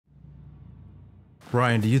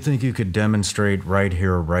Ryan, do you think you could demonstrate right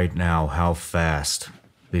here, right now, how fast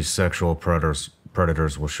these sexual predators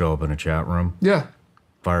will show up in a chat room? Yeah.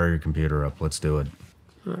 Fire your computer up. Let's do it.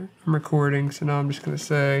 All right, I'm recording, so now I'm just going to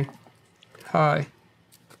say, hi,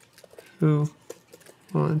 who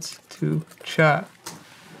wants to chat?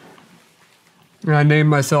 And I named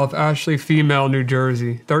myself Ashley Female New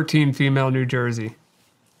Jersey, 13 Female New Jersey.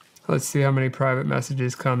 Let's see how many private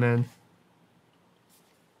messages come in.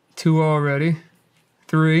 2 already.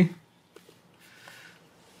 3.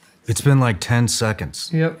 It's been like 10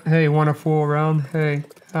 seconds. Yep. Hey, want a full round? Hey,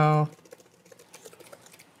 how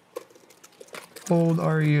old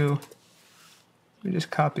are you? Let me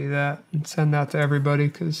just copy that and send that to everybody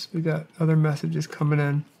because we got other messages coming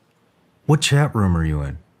in. What chat room are you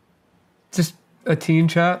in? Just a teen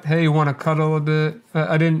chat. Hey, you want to cuddle a bit?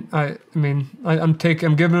 I'm giving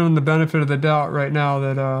them the benefit of the doubt right now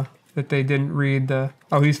that they didn't read the.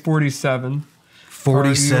 Oh, he's 47.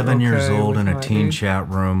 47 years old in a teen age? chat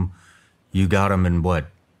room. You got him in what?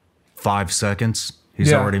 5 seconds?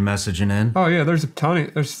 He's already messaging in? Oh yeah, there's a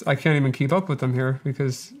ton. I can't even keep up with them here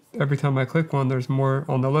because every time I click one, there's more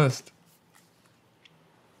on the list.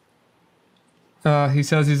 He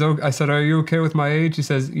says he's okay. I said, are you okay with my age? He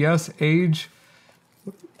says, yes, age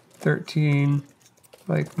 13,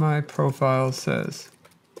 like my profile says.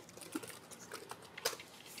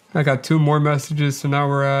 I got 2 more messages, so now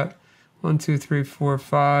we're at 1, 2, 3, 4,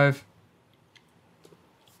 5.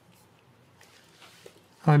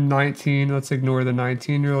 I'm 19. Let's ignore the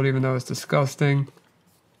 19-year-old, even though it's disgusting.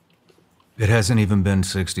 It hasn't even been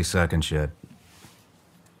 60 seconds yet.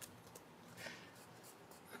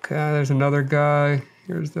 Okay, there's another guy.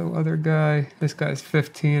 Here's the other guy. This guy's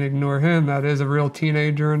 15. Ignore him. That is a real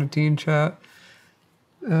teenager in a teen chat.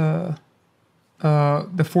 The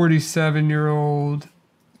 47-year-old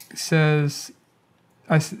says,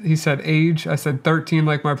 he said age. I said 13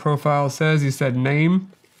 like my profile says. He said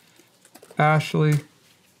name, Ashley.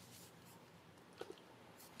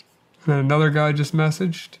 And then another guy just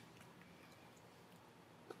messaged.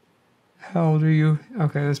 How old are you?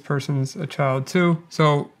 Okay, this person's a child too.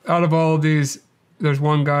 So out of all of these, there's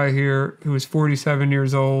one guy here who is 47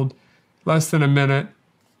 years old, less than a minute,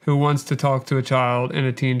 who wants to talk to a child in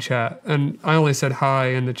a teen chat. And I only said hi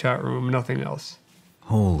in the chat room, nothing else.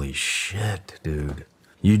 Holy shit, dude.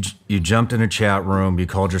 You jumped in a chat room. You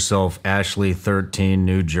called yourself Ashley 13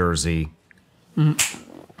 New Jersey. Mm-hmm.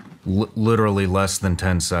 Literally less than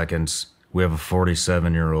 10 seconds. We have a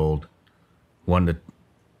 47-year-old wanting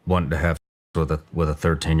to have with a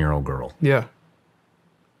 13-year-old girl. Yeah.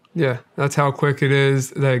 Yeah, that's how quick it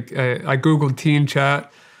is. Like I Googled teen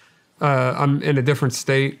chat. I'm in a different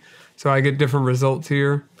state, so I get different results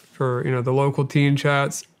here for the local teen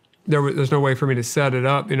chats. There's no way for me to set it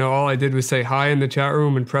up. All I did was say hi in the chat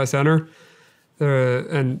room and press enter.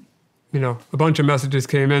 And a bunch of messages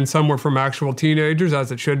came in. Some were from actual teenagers,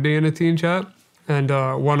 as it should be in a teen chat. And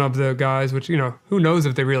one of the guys, which, who knows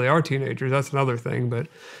if they really are teenagers, that's another thing. But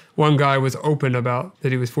one guy was open about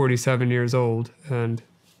that he was 47 years old, and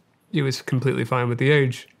he was completely fine with the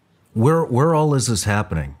age. Where all is this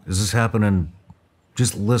happening? Is this happening?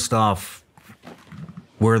 Just list off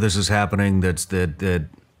where this is happening that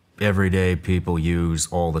everyday people use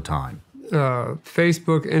all the time.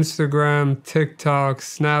 Facebook, Instagram, TikTok,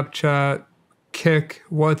 Snapchat, Kik,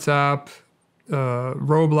 WhatsApp,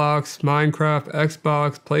 Roblox, Minecraft,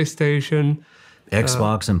 Xbox, PlayStation.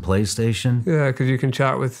 Xbox and PlayStation? Yeah, because you can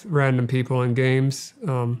chat with random people in games.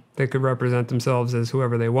 They could represent themselves as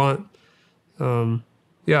whoever they want.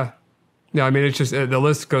 Yeah, I mean, it's just, the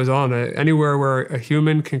list goes on. Anywhere where a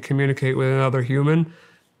human can communicate with another human,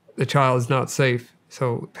 the child is not safe.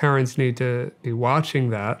 So parents need to be watching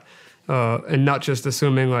that. And not just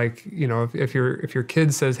assuming if your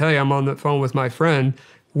kid says, hey, I'm on the phone with my friend,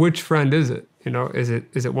 which friend is it?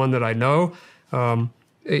 Is it one that I know?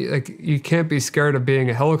 You can't be scared of being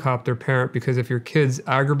a helicopter parent, because if your kid's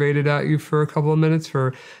aggravated at you for a couple of minutes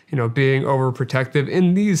for, being overprotective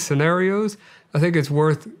in these scenarios, I think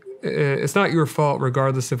it's not your fault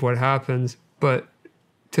regardless of what happens, but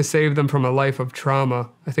to save them from a life of trauma,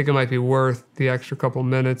 I think it might be worth the extra couple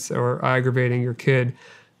minutes or aggravating your kid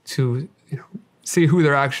to see who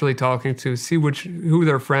they're actually talking to, see who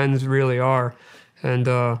their friends really are, and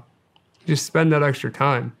just spend that extra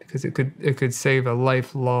time, because it could save a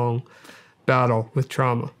lifelong battle with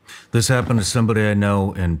trauma. This happened to somebody I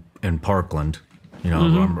know in Parkland.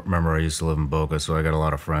 Remember I used to live in Boca, so I got a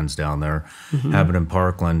lot of friends down there. Mm-hmm. Happened in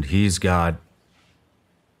Parkland. He's got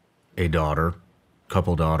a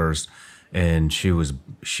couple daughters, and she was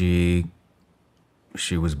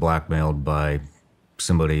blackmailed by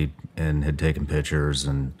somebody and had taken pictures,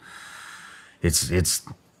 and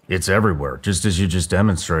It's everywhere, just as you just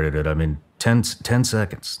demonstrated it. I mean, 10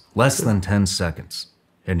 seconds, less than 10 seconds,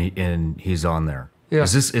 and he's on there. Yeah.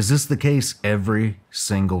 Is this the case every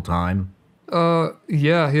single time?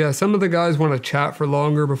 Yeah. Some of the guys want to chat for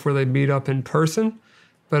longer before they meet up in person,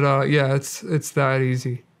 but yeah, it's that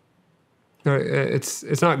easy.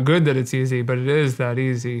 It's not good that it's easy, but it is that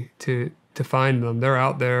easy to find them. They're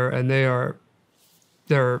out there, and they're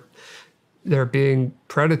being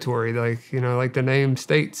predatory, like the name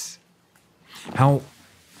states. How?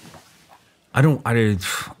 I don't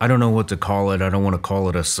know what to call it. I don't want to call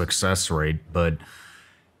it a success rate, but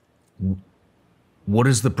what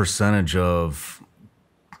is the percentage of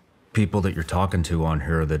people that you're talking to on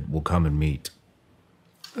here that will come and meet?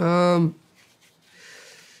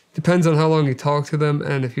 Depends on how long you talk to them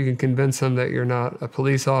and if you can convince them that you're not a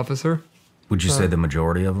police officer. Would you say the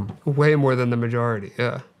majority of them? Way more than the majority,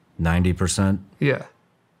 yeah. 90%? Yeah.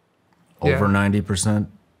 Over 90%?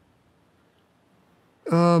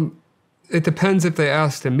 It depends if they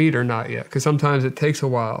ask to meet or not yet, because sometimes it takes a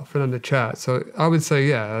while for them to chat. So I would say,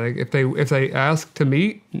 yeah, like if they ask to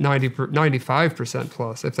meet, 95%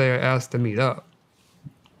 plus if they ask to meet up.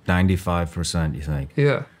 95%, you think?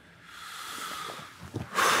 Yeah.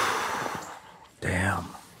 Damn.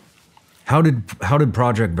 How did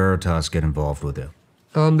Project Veritas get involved with you?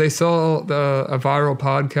 They saw a viral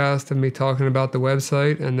podcast of me talking about the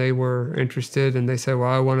website, and they were interested, and they said, well,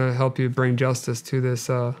 I want to help you bring justice to this,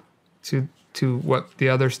 to what the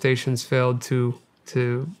other stations failed to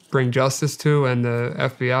bring justice to, and the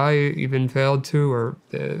FBI even failed to, or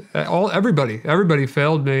everybody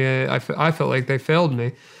failed me. I felt like they failed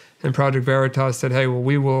me. And Project Veritas said, hey, well,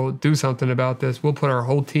 we will do something about this. We'll put our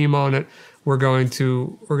whole team on it. We're gonna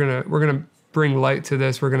bring light to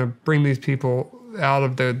this. We're gonna bring these people out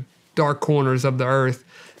of the dark corners of the earth,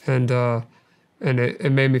 and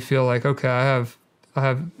it made me feel like, okay, I have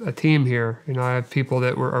a team here. I have people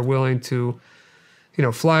that are willing to,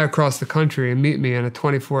 fly across the country and meet me in a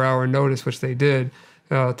 24-hour notice, which they did,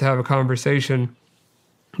 to have a conversation.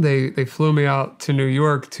 They flew me out to New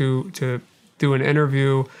York to do an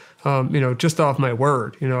interview. Just off my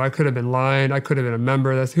word. I could have been lying. I could have been a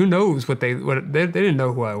member. Who knows what they didn't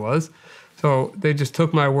know who I was. So they just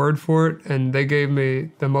took my word for it, and they gave me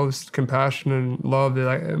the most compassion and love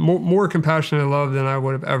more compassionate love than I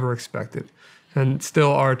would have ever expected, and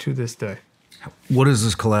still are to this day. What does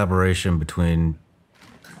this collaboration between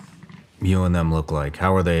you and them look like?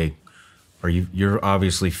 How are they? You're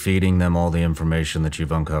obviously feeding them all the information that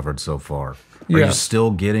you've uncovered so far. Are you still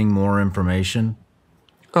getting more information?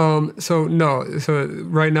 So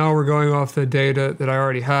right now we're going off the data that I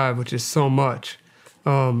already have, which is so much,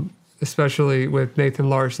 especially with Nathan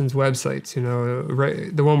Larson's websites.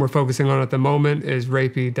 The one we're focusing on at the moment is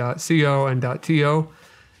rapey.co and .to.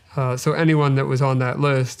 So anyone that was on that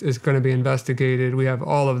list is going to be investigated. We have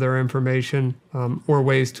all of their information, or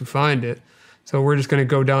ways to find it. So we're just going to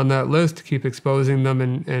go down that list, keep exposing them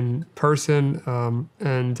in person,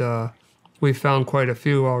 and we've found quite a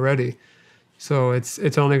few already. So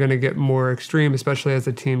it's only going to get more extreme, especially as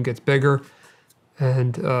the team gets bigger.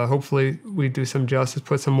 And hopefully we do some justice,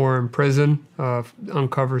 put some more in prison,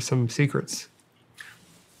 uncover some secrets.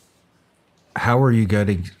 How are you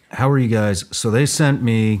guys? So they sent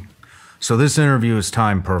me. So this interview is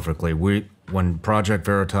timed perfectly. When Project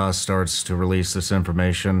Veritas starts to release this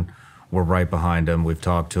information, we're right behind them. We've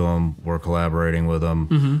talked to them. We're collaborating with them.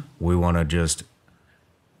 Mm-hmm. We want to just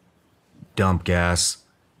dump gas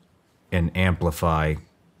and amplify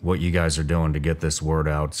what you guys are doing to get this word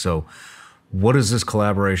out. So what does this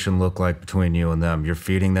collaboration look like between you and them? You're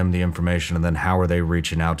feeding them the information, and then how are they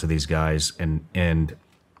reaching out to these guys, and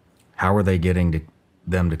how are they getting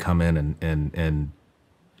them to come in and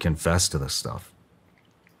confess to this stuff?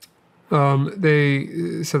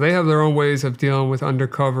 They have their own ways of dealing with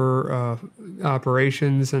undercover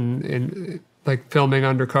operations and like filming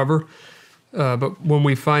undercover. But when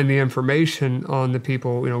we find the information on the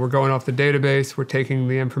people, we're going off the database, we're taking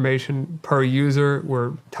the information per user,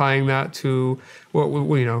 we're tying that to what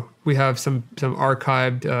we have some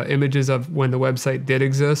archived images of when the website did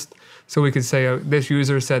exist. So we could say, this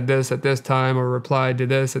user said this at this time or replied to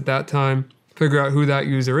this at that time, figure out who that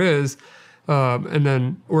user is, and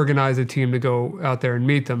then organize a team to go out there and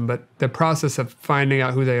meet them. But the process of finding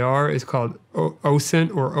out who they are is called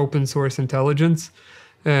OSINT, or open source intelligence.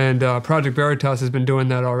 And Project Veritas has been doing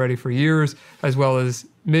that already for years, as well as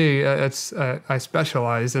me. I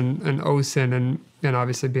specialize in OSINT, and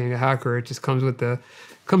obviously being a hacker, it just comes with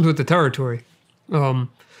the territory.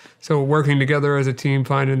 So working together as a team,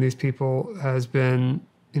 finding these people has been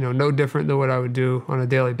no different than what I would do on a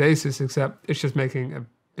daily basis, except it's just making a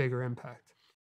bigger impact.